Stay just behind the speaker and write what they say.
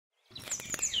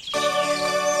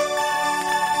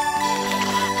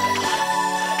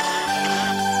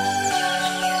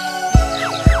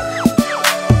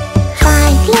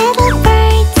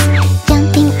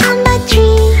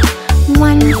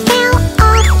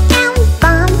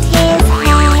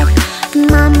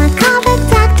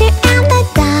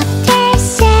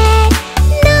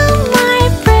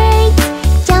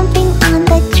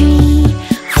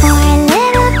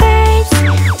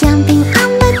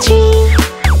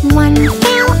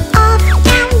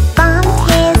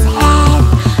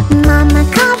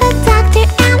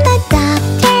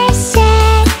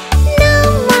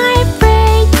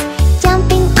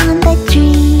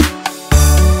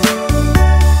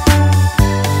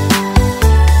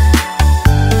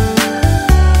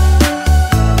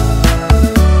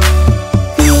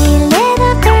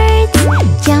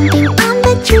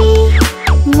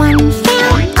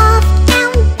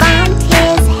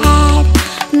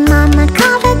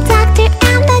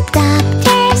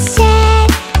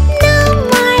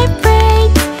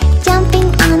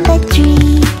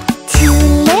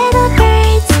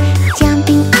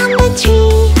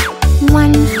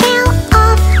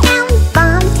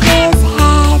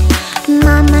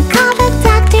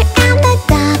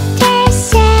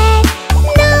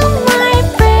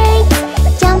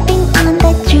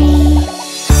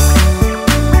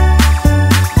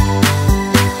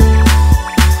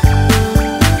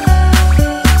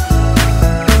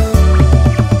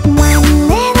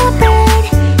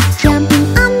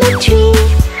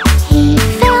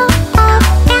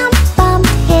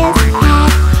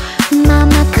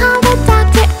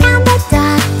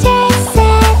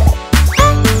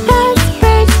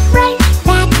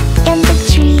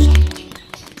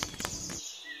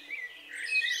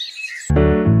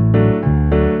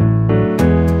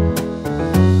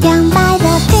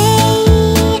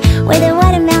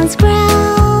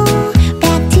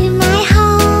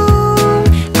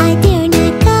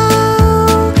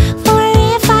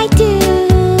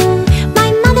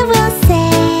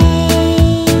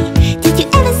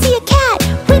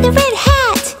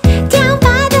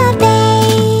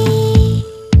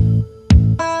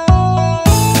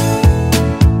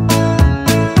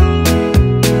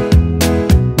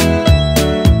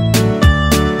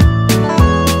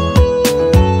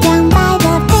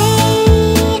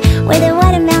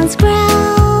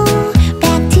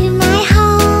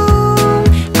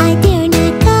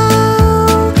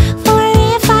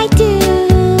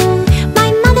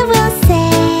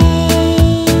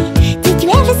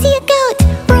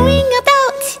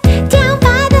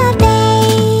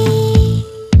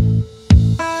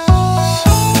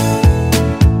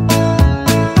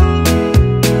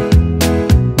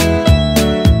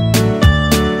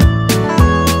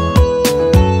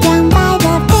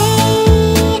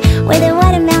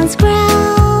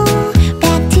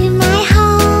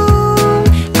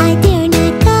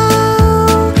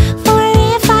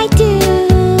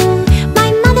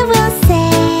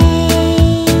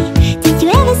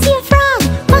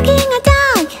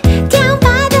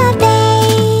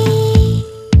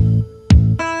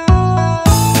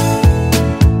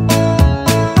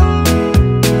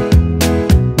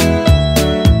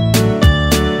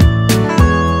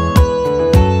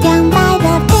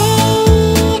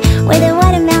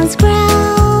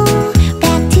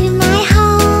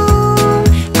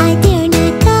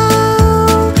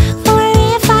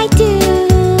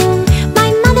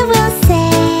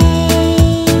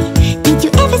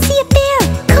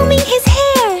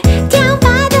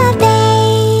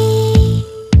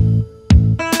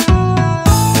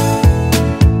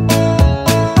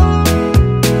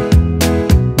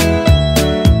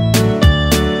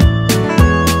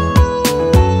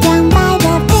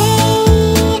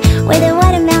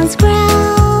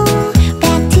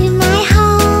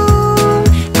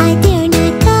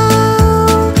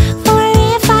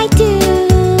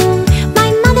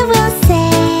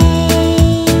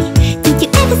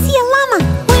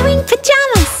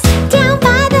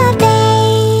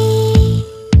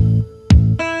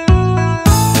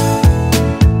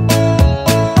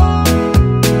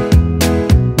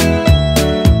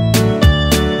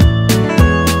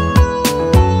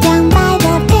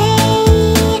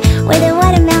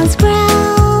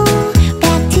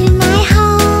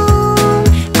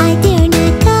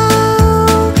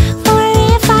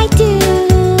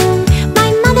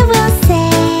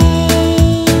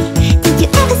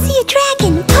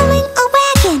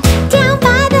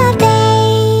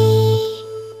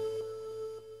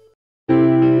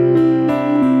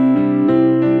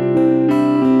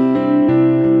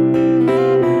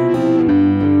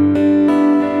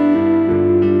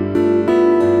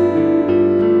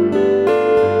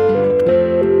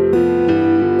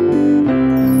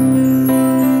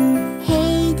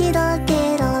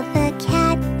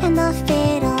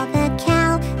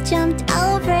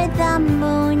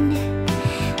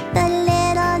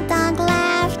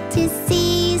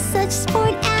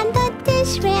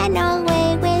ran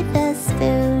away with a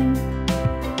spoon.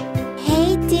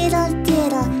 Hey diddle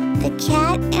diddle, the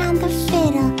cat and the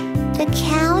fiddle, the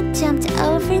cow jumped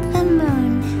over the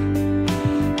moon.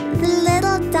 The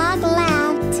little dog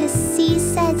laughed to see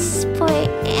such sport,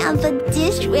 and the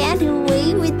dish ran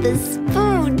away with the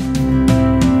spoon.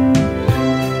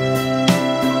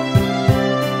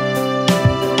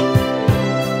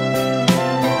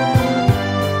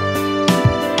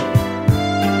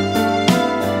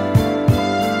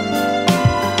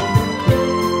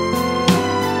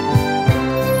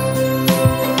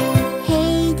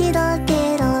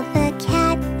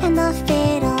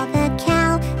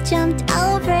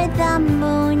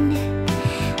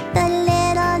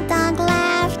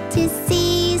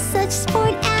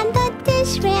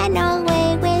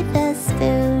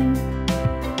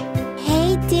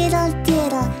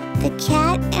 The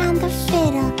cat and the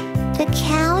fiddle, the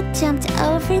cow jumped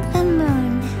over the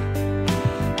moon.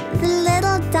 The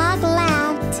little dog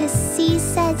laughed to see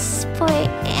such sport,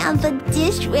 and the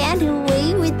dish ran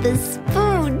away with the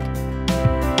spoon.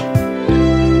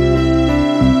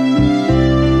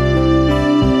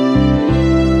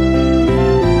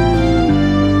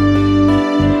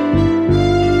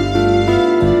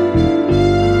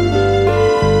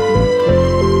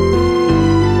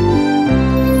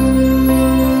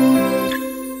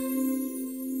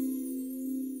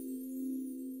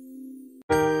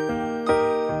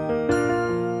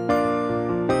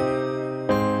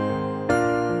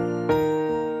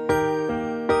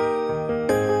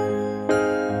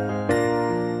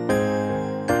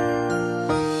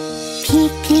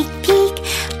 Peek, peek, peek,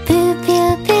 boo,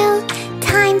 boo, boo.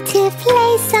 Time to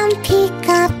play some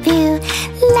peekaboo.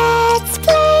 Let's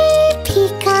play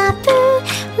peekaboo.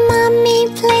 Mommy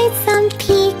played some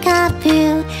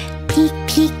peekaboo. Peek,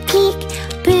 peek, peek,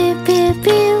 boo, boo,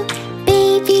 boo.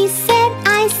 Baby said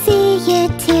I see you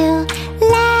too.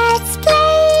 Let's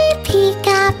play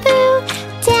peekaboo.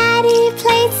 Daddy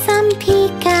played some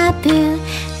peekaboo.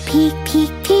 Peek,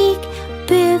 peek, peek,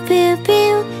 boo, boo,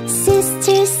 boo.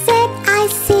 Sister said I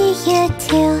see you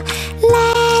too.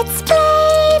 Let's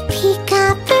play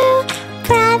peekaboo.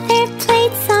 Brother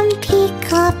played some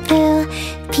peekaboo.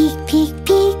 Peek, peek,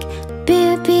 peek,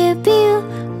 boo, boo,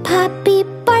 boo. Puppy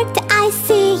barked, I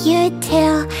see you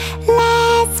too.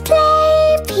 Let's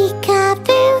play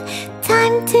peekaboo.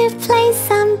 Time to play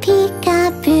some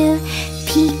peekaboo.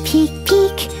 Peek, peek,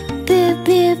 peek, boo,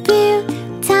 boo,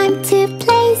 boo. Time to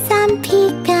play some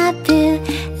peekaboo.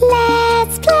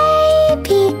 Let's play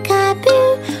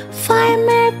peekaboo.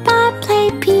 Farmer Bob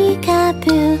played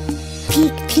peekaboo.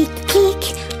 Peek, peek, peek,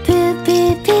 boo,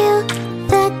 boo, boo.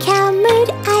 The cow mooed,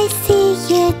 I see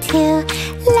you too.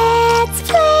 Let's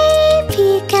play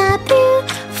peekaboo.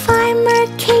 Farmer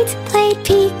Kate played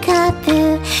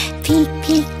peekaboo. Peek,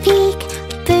 peek, peek,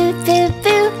 boo, boo,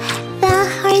 boo. The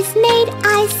horse neighed,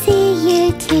 I see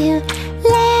you too.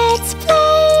 Let's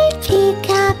play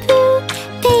peekaboo.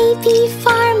 Baby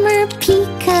farmer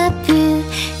peekaboo.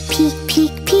 Peek,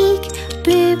 peek, peek,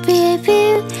 boo, boo,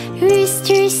 boo.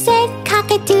 Rooster said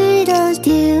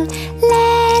cock-a-doodle-doo.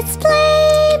 Let's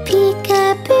play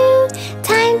peekaboo.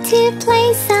 Time to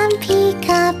play some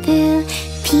peekaboo.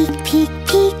 Peek, peek,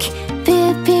 peek,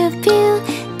 boo, boo, boo.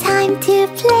 Time to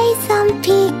play some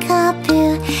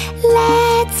peekaboo.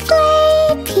 Let's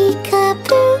play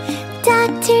peekaboo.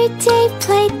 Dr. J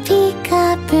played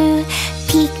peekaboo.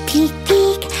 Peek, peek,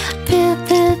 peek, boo,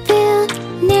 boo, boo.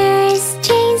 Nurse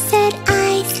Jane said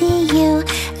I see you.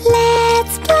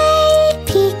 Let's play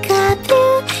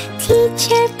peekaboo.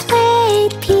 Teacher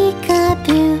played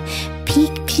peekaboo.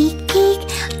 Peek, peek, peek,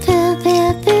 boo,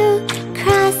 boo, boo.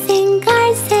 Crossing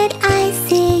guard said I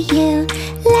see you.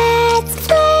 Let's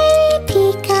play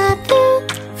peekaboo.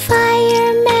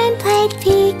 Fireman played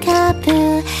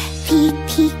peekaboo. Peek,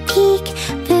 peek, peek,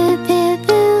 boo, boo,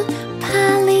 boo.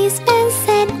 Policeman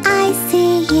said I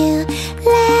see you.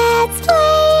 Let's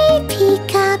play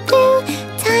peekaboo.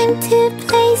 Time to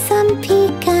play some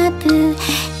peekaboo.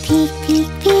 Peek, peek,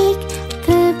 peek,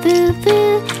 boo,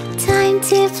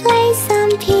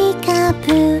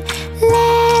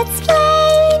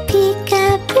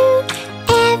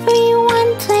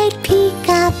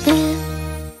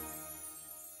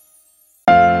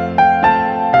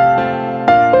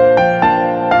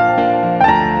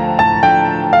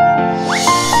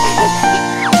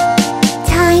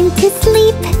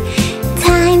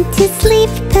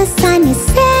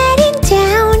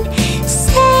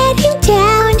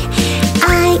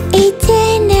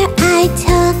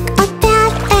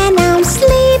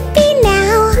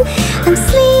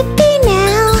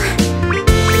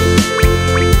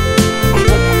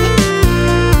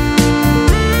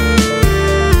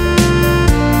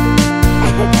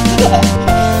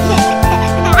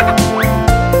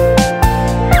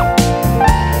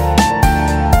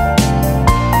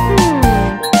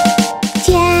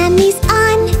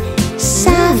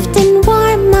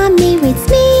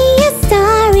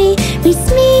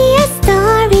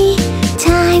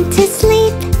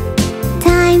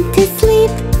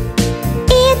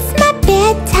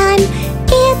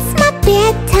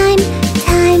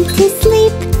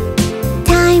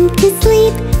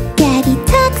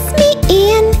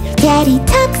 Daddy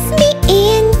tucks me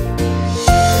in.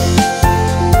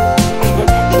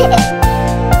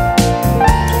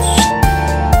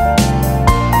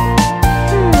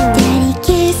 Daddy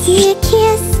gives me a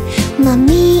kiss,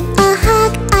 Mommy a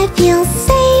hug. I feel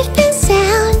safe and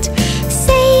sound,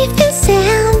 safe and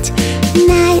sound.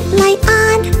 Night light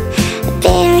on,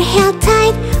 they're held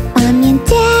tight. Mommy and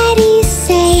Daddy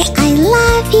say I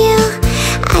love you.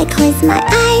 I close my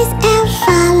eyes and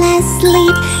fall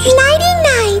asleep. Nighty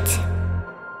night.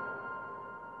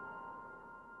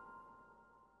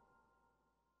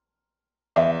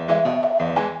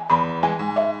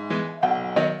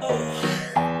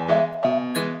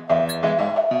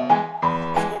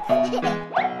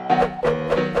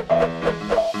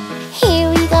 Here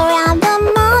we go round the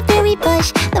mulberry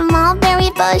bush, the mulberry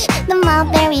bush, the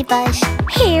mulberry bush.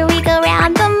 Here we go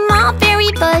round the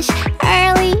mulberry bush,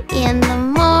 early in the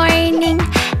morning.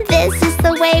 This is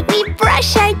the way we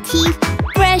brush our teeth,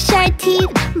 brush our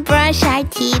teeth, brush our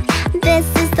teeth. This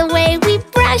is the way we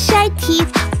brush our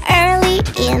teeth, early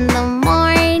in the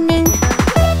morning.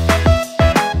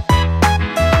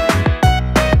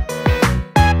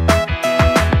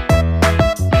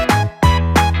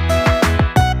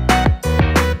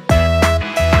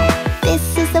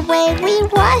 This is the way we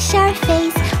wash our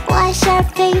face, wash our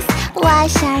face,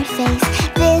 wash our face.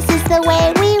 This is the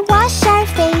way we wash our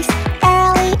face,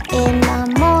 early in the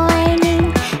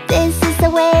morning. This is the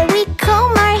way we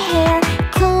comb our hair,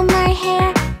 comb our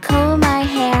hair, comb our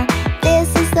hair. This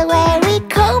is the way we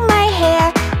comb our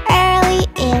hair, early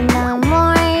in the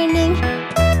morning.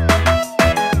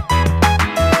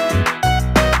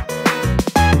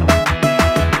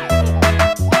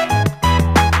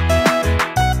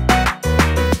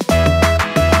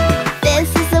 This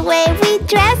is the way we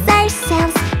dress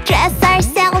ourselves, dress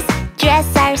ourselves,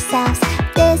 dress ourselves.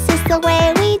 This is the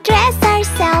way we dress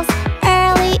ourselves,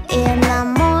 early in the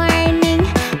morning.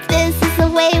 This is the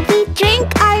way we drink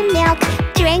our milk,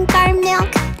 drink our milk,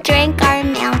 drink our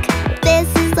milk. This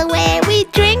is the way we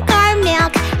drink our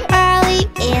milk, early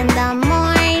in the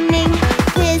morning.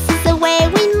 This is the way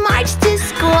we march to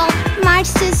school,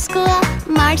 march to school,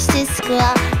 march to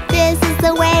school. This is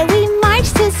the way we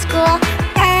march to school,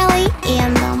 early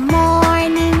in the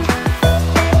morning.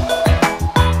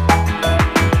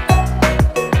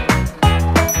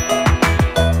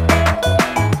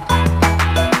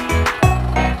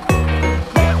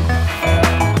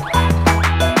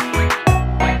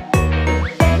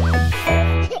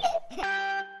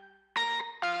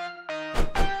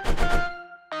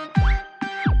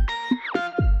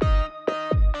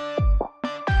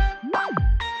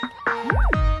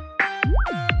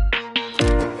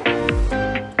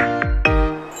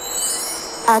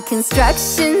 A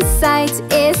construction site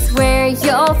is where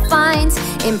you'll find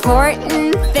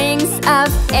important things of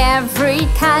every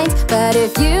kind. But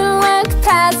if you look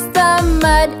past the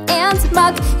mud and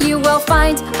muck, you will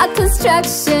find a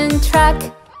construction truck.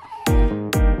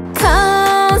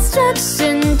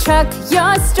 Construction truck,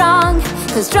 you're strong.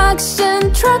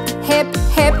 Construction truck, hip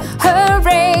hip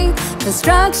hooray.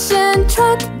 Construction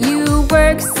truck, you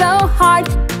work so hard.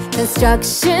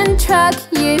 Construction truck,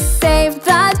 you save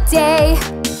the day.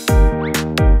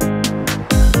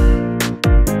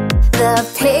 The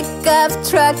pickup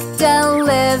truck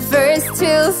delivers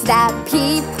tools that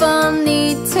people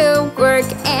need to work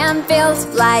and build,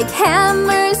 like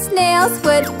hammers, nails,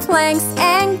 wood, planks,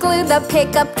 and glue. The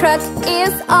pickup truck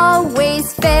is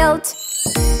always filled.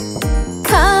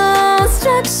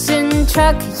 Construction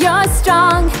truck, you're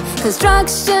strong.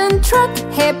 Construction truck,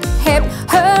 hip hip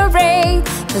hooray.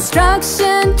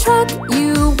 Construction truck,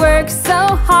 you work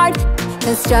so hard.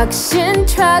 Construction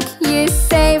truck, you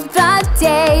save the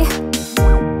day.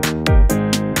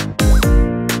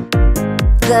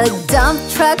 The dump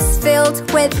truck's filled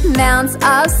with mounds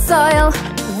of soil.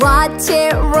 Watch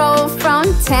it roll from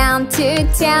town to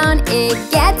town. It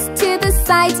gets to the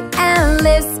site and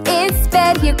lifts its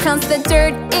bed. Here comes the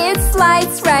dirt, it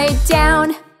slides right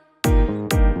down.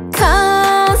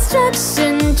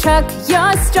 Construction truck,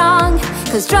 you're strong.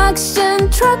 Construction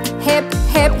truck, hip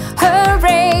hip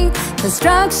hooray.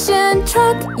 Construction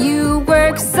truck, you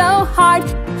work so hard.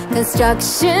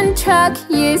 Construction truck,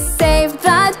 you save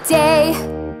the day.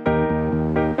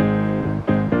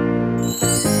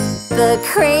 The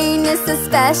crane is a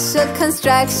special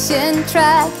construction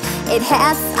truck. It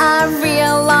has a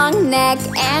real long neck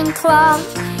and claw.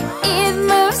 It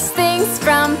moves things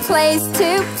from place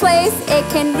to place. It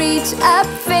can reach up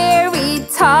very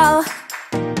tall.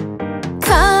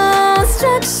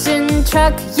 Construction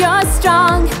truck, you're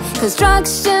strong.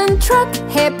 Construction truck,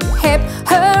 hip hip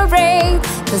hooray.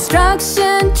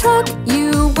 Construction truck,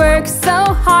 you work so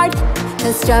hard.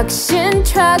 Construction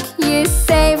truck, you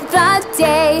save the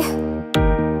day.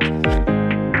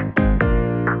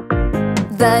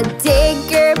 The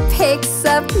digger picks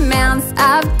up mounds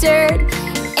of dirt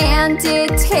and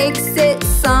it takes it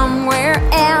somewhere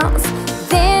else.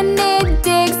 Then it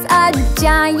digs a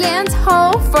giant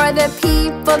hole for the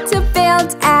people to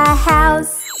build a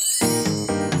house.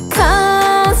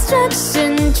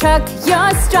 Construction truck,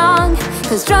 you're strong.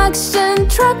 Construction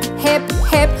truck, hip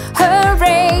hip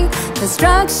hooray.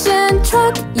 Construction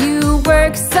truck, you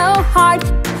work so hard.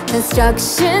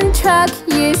 Construction truck,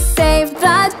 you save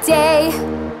the day.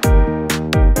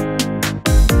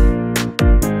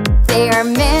 There are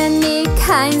many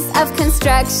kinds of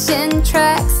construction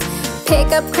trucks.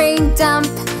 Pickup, crane,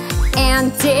 dump,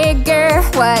 and digger.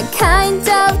 What kind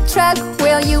of truck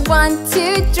will you want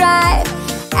to drive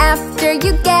after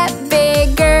you get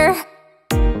bigger?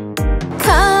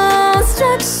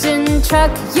 Construction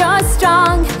truck, you're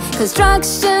strong.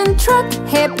 Construction truck,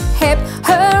 hip hip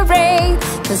hooray.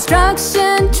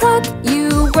 Construction truck,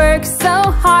 you work so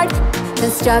hard.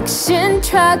 Construction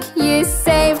truck, you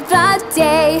save the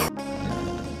day.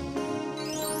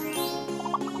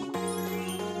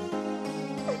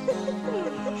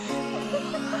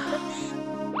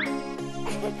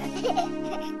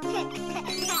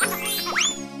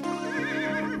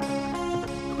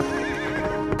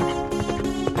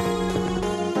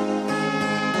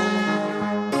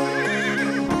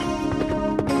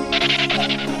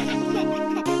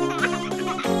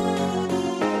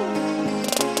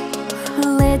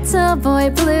 Little boy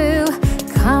blue,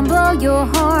 come blow your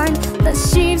horn. The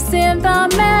sheep's in the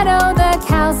meadow, the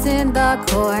cow's in the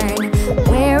corn.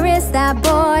 Where is that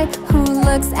boy who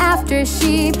looks after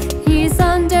sheep? He's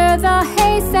under the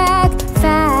haystack,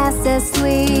 fast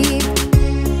asleep.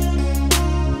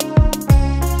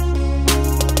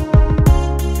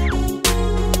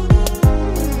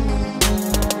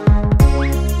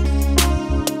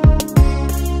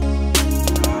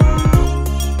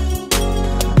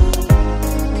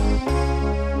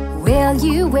 Will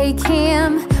you wake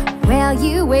him? Will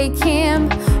you wake him?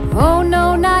 Oh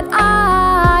no, not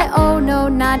I. Oh no,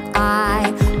 not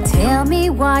I. Tell me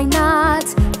why not?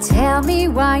 Tell me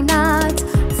why not?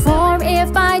 For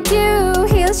if I do,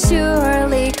 he'll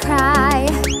surely cry.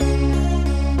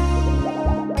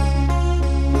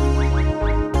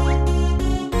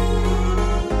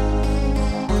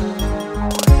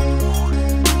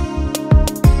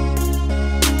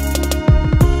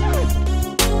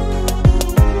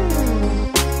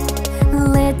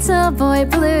 Little boy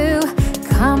blue,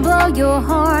 come blow your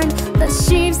horn. The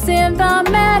sheep's in the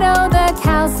meadow, the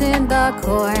cow's in the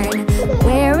corn.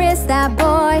 Where is that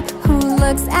boy who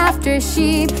looks after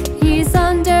sheep? He's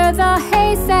under the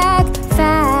haystack,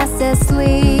 fast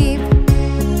asleep.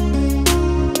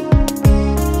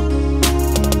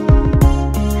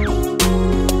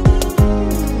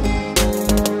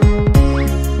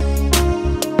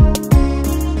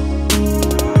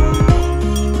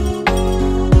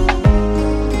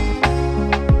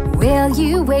 Will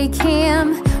you wake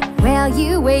him? Will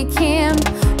you wake him?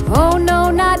 Oh no,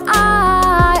 not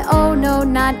I. Oh no,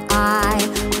 not I.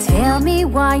 Tell me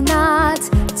why not?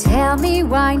 Tell me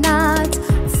why not?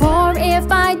 For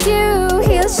if I do,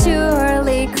 he'll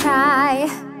surely cry.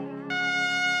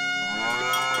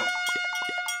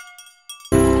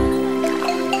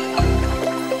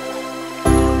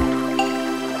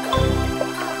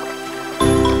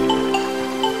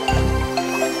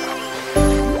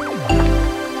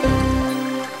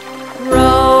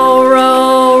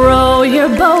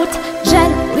 Boat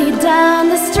gently down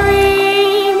the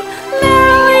stream.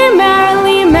 Merrily,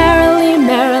 merrily, merrily,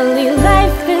 merrily,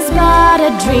 life is but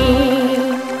a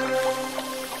dream.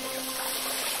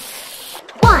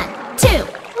 1, 2,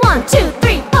 1, 2,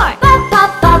 3, 4. Ba ba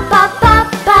ba ba ba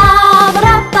ba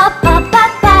ba ba ba ba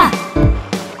ba.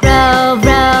 Row,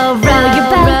 row, row your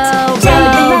boat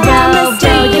gently down the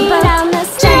stream.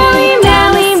 Merrily,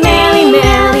 merrily, merrily,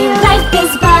 merrily, life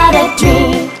is but a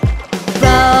dream.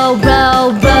 Row,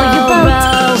 row, row your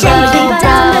boat gently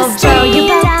down the stream.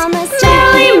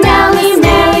 Merrily, merrily,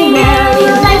 merrily, merrily,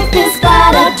 life is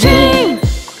but a dream.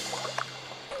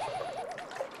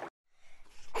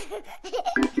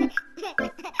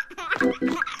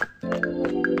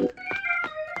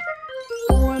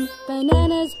 Form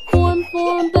bananas, form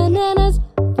bananas,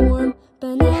 form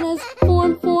bananas,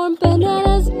 form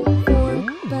bananas, form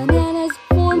bananas,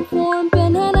 form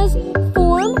bananas,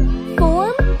 form.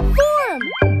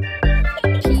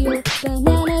 Peel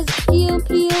bananas, peel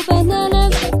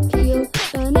bananas, peel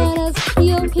bananas,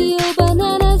 peel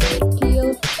bananas, peel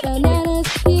bananas,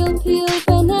 peel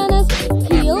bananas,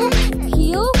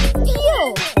 peel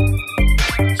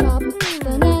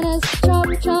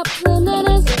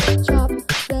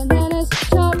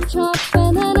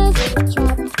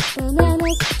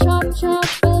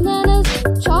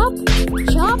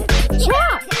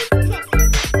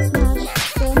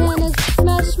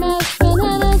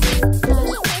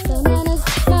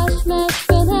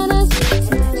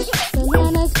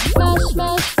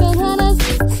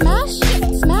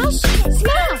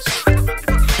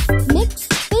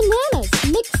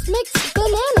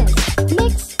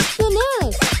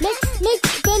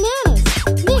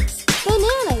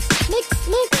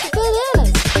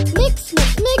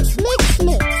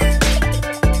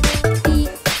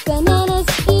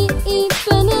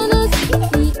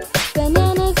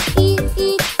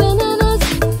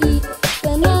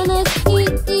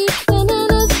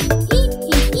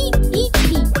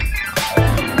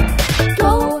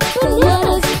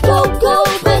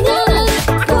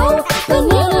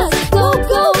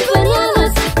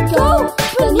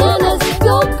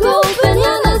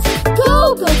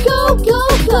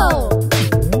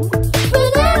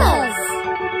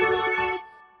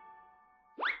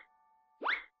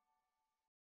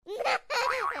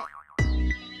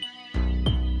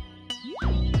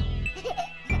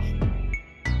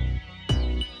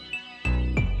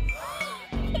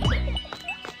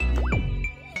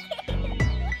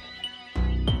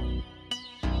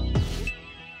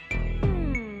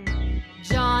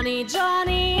Johnny,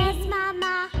 Johnny. Yes,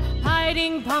 Mama.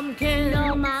 Hiding pumpkin.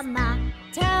 No, Mama.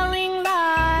 Telling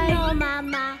lies. No,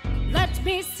 Mama. Let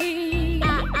me see.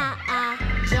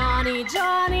 Johnny, Yes,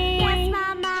 Johnny.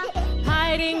 Mama.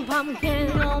 Hiding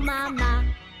pumpkin. No, Mama.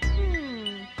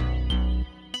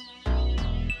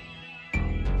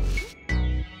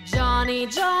 Johnny,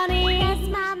 Johnny. Yes,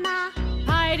 Mama.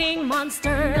 Hiding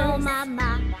monsters. No,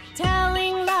 Mama.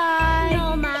 Telling lies.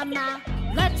 No, Mama.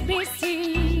 Let me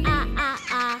see.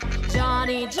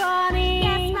 Johnny, Johnny.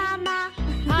 Yes, Mama.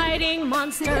 Hiding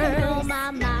monsters. No,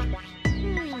 Mama.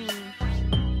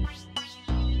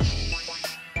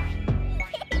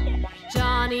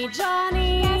 Johnny,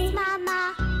 Johnny. Yes,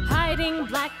 Mama. Hiding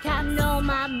black cat. No,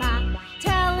 Mama.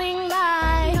 Telling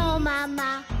lies. No,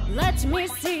 Mama. Let me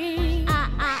see.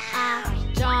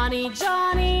 Johnny,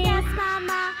 Johnny. Yes,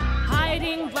 Mama.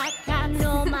 Hiding black cat.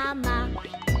 No, Mama.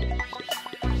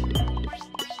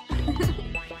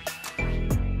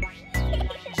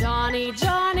 Johnny,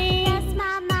 Johnny. Yes,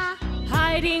 Mama.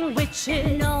 Hiding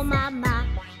witches. No, Mama.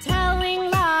 Telling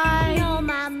lies. No,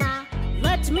 Mama.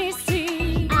 Let me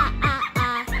see.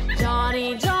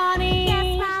 Johnny, Johnny.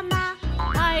 Yes, Mama.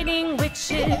 Hiding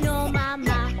witches. No,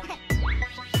 Mama.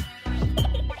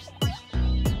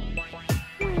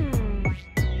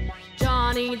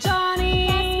 Johnny, Johnny.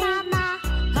 Yes, Mama.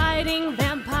 Hiding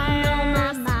vampires. No,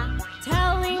 Mama.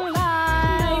 Telling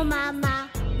lies. No, Mama.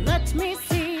 Let me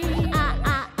see.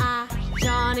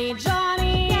 Johnny,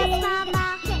 Johnny. Yes, Mama.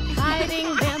 Hiding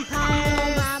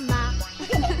vampires. No, Mama.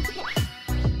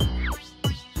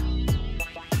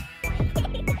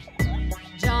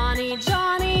 Johnny,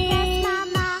 Johnny. Yes,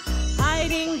 Mama.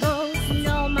 Hiding ghosts.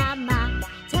 No, Mama.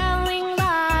 Telling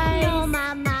lies. No,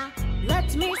 Mama.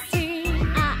 Let me see.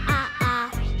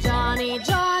 Johnny,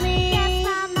 Johnny. Yes,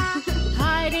 Mama.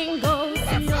 Hiding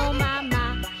ghosts. No, Mama.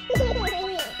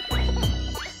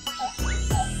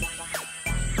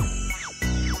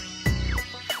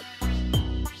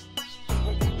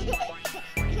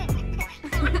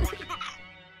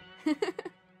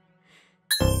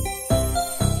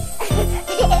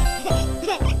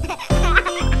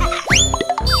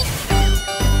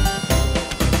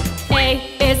 A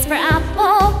is for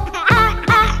apple.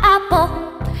 Apple.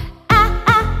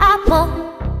 Apple.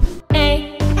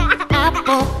 A,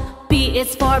 apple. B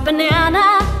is for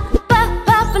banana.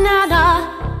 Banana.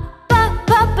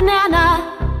 Banana.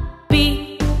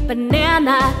 B,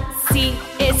 banana. C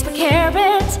is for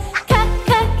carrot.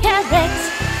 Carrot.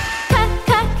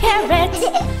 Carrot.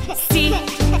 C,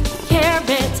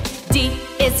 carrot. D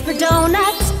is for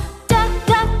donut.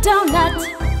 Donut.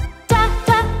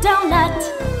 Donut.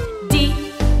 D,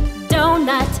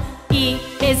 donut. E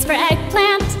is for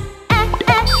eggplant.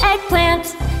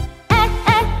 Eggplant.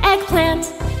 Eggplant.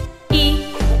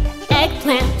 E,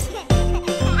 eggplant.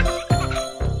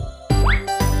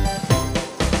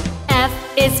 F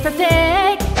is for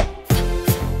fig.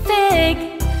 Fig.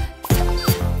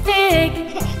 Fig.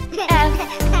 F,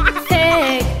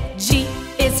 fig. G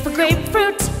is for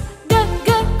grapefruit.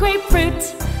 Grapefruit.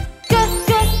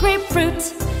 Grapefruit.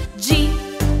 G,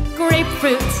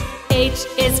 grapefruit. H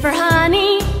is for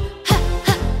honey.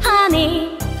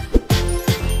 Honey.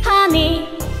 Honey.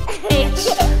 H,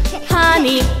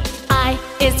 honey. I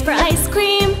is for ice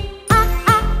cream.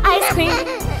 Ice cream.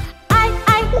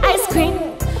 Ice cream.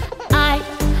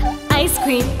 Ice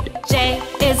cream. J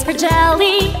is for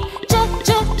jelly.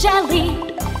 Jelly.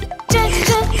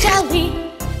 Jelly.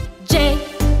 J,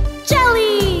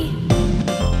 jelly.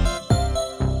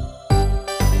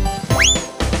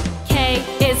 K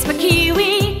is for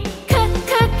kiwi.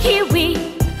 Kiwi.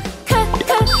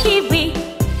 Kiwi.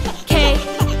 K,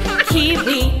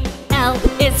 kiwi. L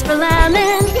is for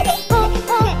lemon.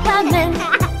 Lemon.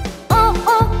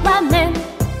 Lemon.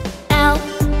 L,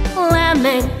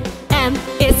 lemon. M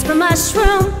is for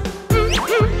mushroom.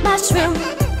 Mushroom.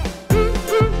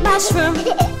 Mushroom.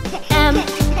 M,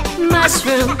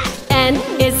 mushroom. N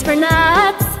is for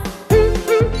nuts.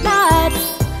 Nuts.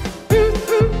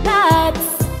 Nuts.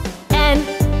 N,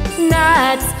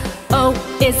 nuts. O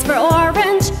is for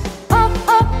orange.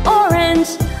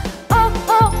 Orange.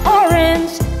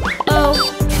 Orange. O,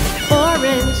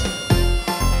 orange.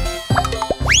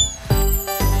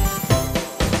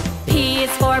 P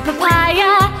is for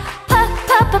papaya.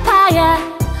 Papaya.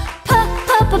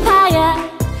 Papaya.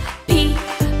 P,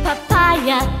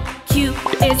 papaya. Q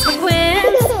is for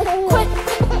quince.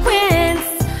 Quince.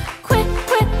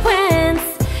 Quince.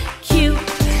 Q,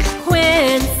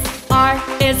 quince. R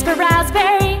is for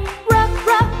raspberry.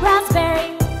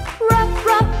 Raspberry.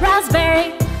 Raspberry.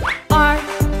 R,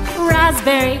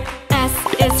 raspberry. S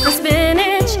is for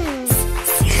spinach.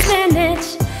 Spinach.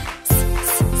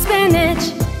 Spinach.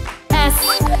 S,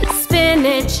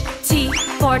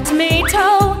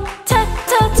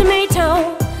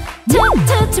 tomato.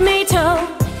 Tomato.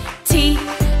 T,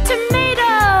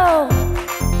 tomato.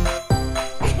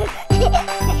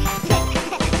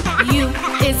 U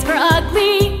is for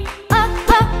ugly.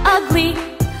 Ugly.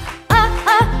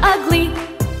 Ugly.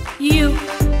 U,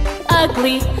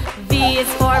 ugly. V is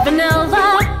for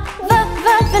vanilla.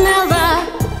 Vanilla.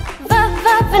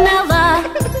 Vanilla.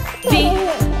 V,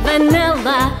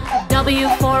 vanilla. W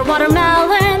for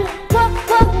watermelon.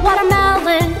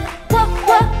 Watermelon.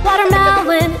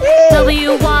 Watermelon.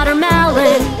 W,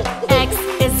 watermelon. X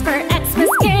is for Xmas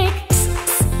cake.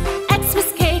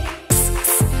 Xmas cake.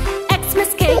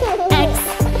 Xmas cake.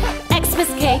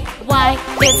 Xmas cake. Y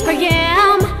is for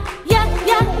yam. Yam.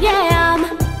 Yam.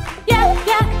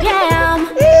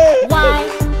 Y,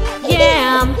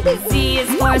 yam. Z is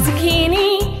for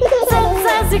zucchini.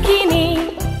 Zucchini.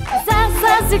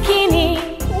 Zucchini.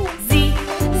 Z,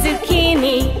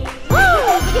 zucchini.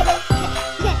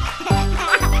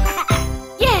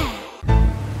 Yeah.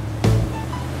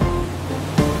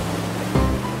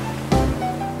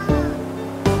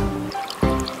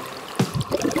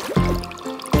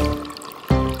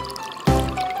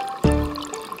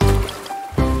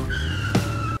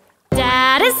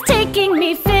 Dad is taking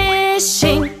me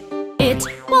fishing. It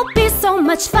will be so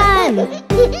much fun.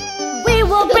 We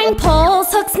will bring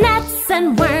poles, hooks, nets,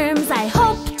 and worms. I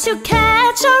hope to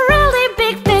catch a really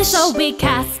big fish. So we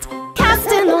cast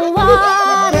in the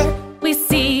water. We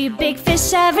see big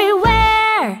fish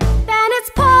everywhere. Then it's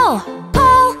pull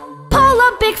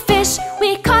a big fish.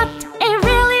 We caught a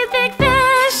really big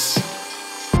fish.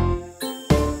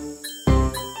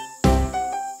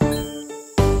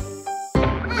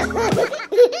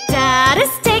 Dad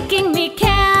is taking me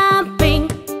camping.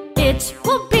 It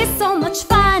will be so much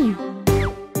fun.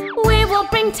 We will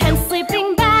bring tents,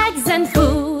 sleeping bags, and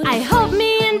food. I hope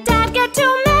me and Dad get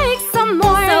to make some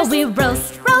more. So we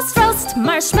roast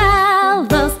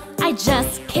marshmallows. I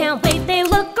just can't wait, they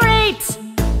look great.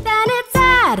 Then it's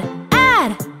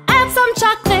add some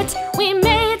chocolate. We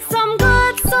made some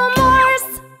good s'mores.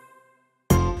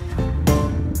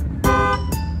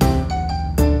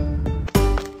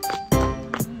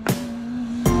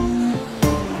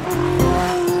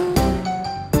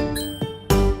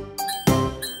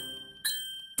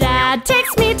 Dad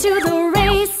takes me to the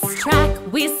racetrack.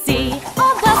 We see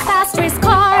all the fast race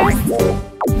cars.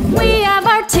 We have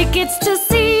our tickets to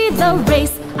see the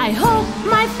race. I hope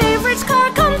my favorite car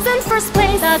comes in first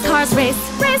place. The cars race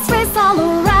all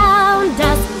around